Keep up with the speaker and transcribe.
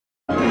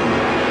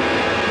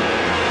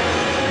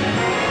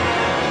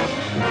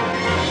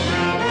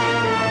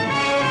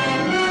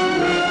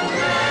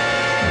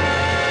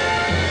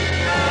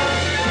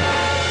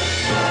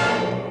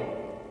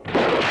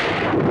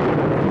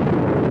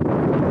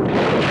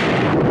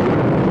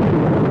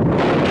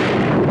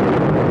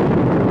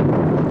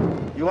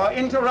are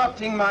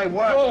interrupting my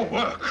work. Your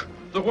work.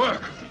 The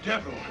work of the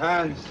devil.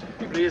 Hans.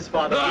 Please,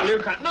 Father, you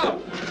can't.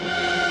 No!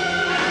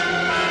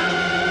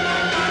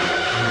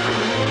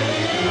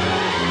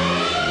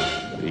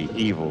 The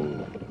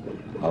Evil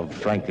of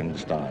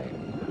Frankenstein.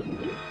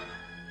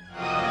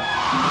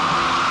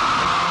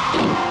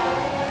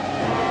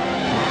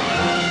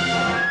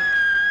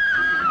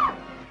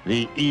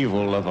 The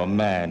evil of a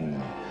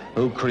man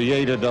who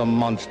created a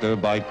monster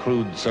by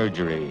crude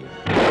surgery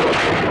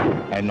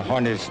and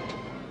harnessed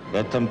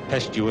the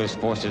tempestuous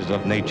forces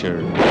of nature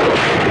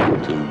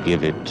to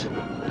give it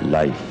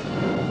life.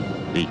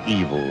 The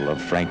Evil of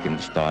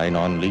Frankenstein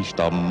unleashed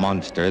a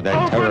monster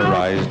that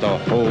terrorized a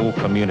whole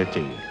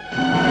community.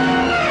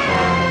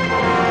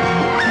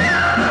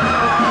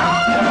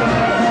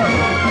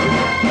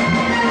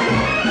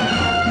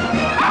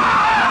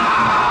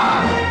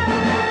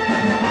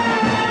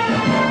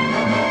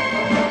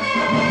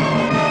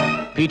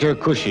 Peter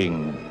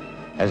Cushing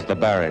as the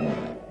Baron,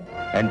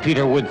 and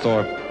Peter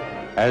Woodthorpe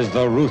as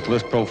the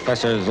ruthless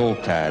Professor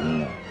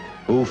Zoltan,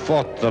 who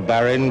fought the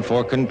Baron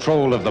for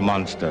control of the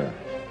monster.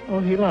 Oh,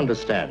 he'll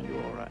understand you,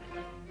 all right.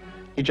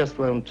 He just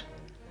won't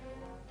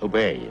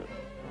obey you.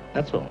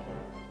 That's all.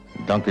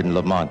 Duncan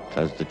Lamont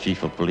as the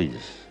Chief of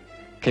Police.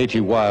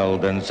 Katie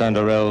Wilde and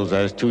Sanderels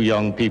as two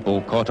young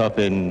people caught up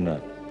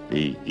in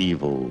the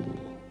Evil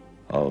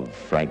of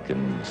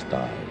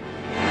Frankenstein.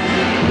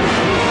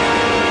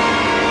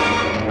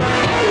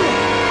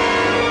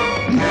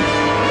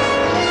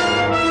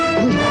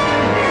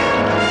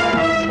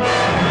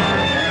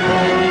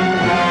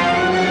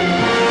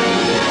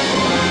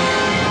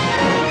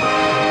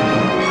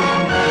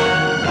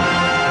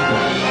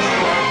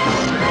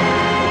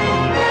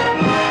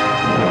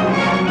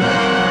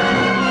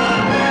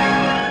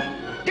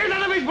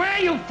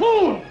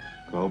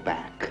 Go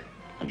back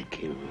and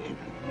kill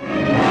him.